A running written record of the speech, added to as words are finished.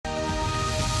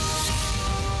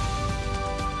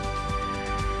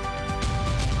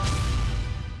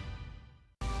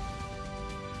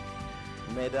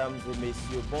Mesdames et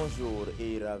messieurs, bonjour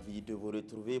et ravi de vous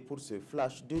retrouver pour ce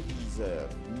flash de 10 heures.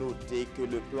 Notez que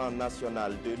le plan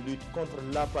national de lutte contre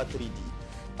l'apatridie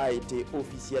a été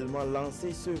officiellement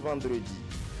lancé ce vendredi.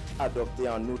 Adopté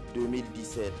en août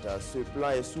 2017, ce plan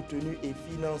est soutenu et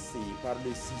financé par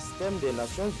le système des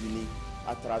Nations Unies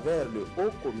à travers le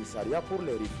Haut Commissariat pour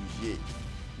les réfugiés.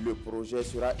 Le projet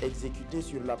sera exécuté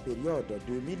sur la période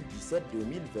 2017-2024.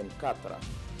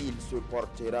 Il se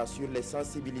portera sur les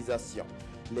sensibilisations,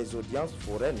 les audiences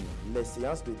foraines, les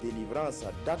séances de délivrance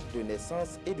d'actes de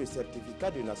naissance et de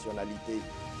certificats de nationalité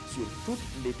sur toute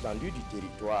l'étendue du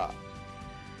territoire.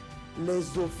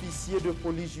 Les officiers de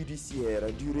police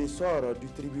judiciaire du ressort du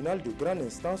tribunal de grande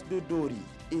instance de Dori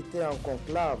étaient en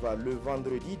conclave le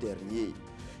vendredi dernier.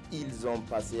 Ils ont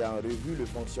passé en revue le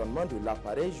fonctionnement de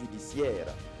l'appareil judiciaire.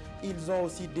 Ils ont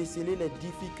aussi décelé les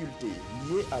difficultés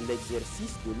liées à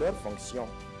l'exercice de leurs fonctions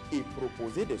et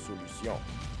proposé des solutions.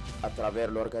 À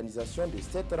travers l'organisation de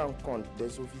cette rencontre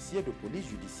des officiers de police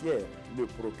judiciaire, le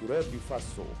procureur du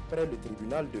Faso, près le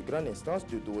tribunal de grande instance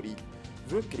de Dori,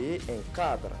 veut créer un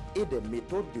cadre et des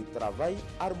méthodes de travail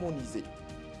harmonisées.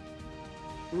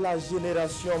 La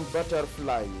génération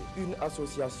Butterfly, une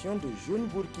association de jeunes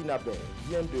burkinabés,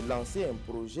 vient de lancer un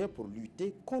projet pour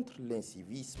lutter contre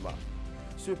l'incivisme.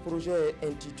 Ce projet est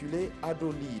intitulé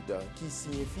Adolide, qui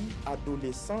signifie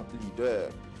adolescent leader.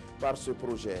 Par ce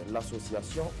projet,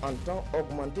 l'association entend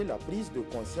augmenter la prise de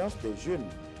conscience des jeunes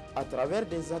à travers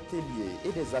des ateliers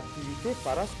et des activités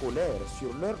parascolaires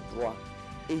sur leurs droits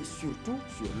et surtout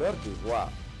sur leurs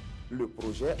devoirs. Le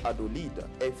projet Adolide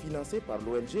est financé par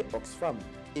l'ONG Oxfam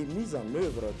et mis en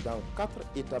œuvre dans 4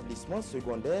 établissements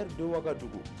secondaires de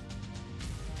Ouagadougou.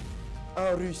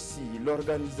 En Russie,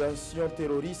 l'organisation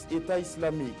terroriste État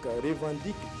islamique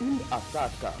revendique une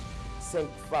attaque. 5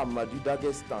 femmes du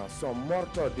Daghestan sont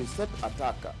mortes de cette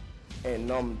attaque. Un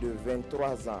homme de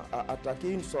 23 ans a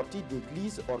attaqué une sortie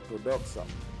d'église orthodoxe.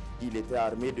 Il était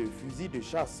armé de fusils de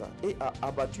chasse et a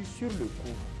abattu sur le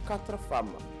coup 4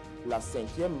 femmes. La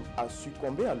 5e a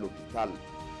succombé à l'hôpital.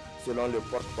 Selon le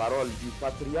porte-parole du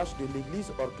patriarche de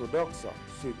l'église orthodoxe,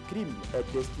 ce crime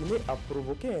est destiné à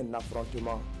provoquer un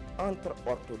affrontement entre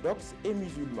orthodoxes et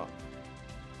musulmans.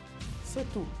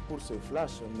 C'est tout pour ce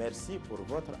flash. Merci pour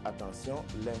votre attention.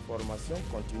 L'information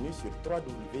continue sur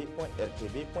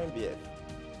www.rtb.bf.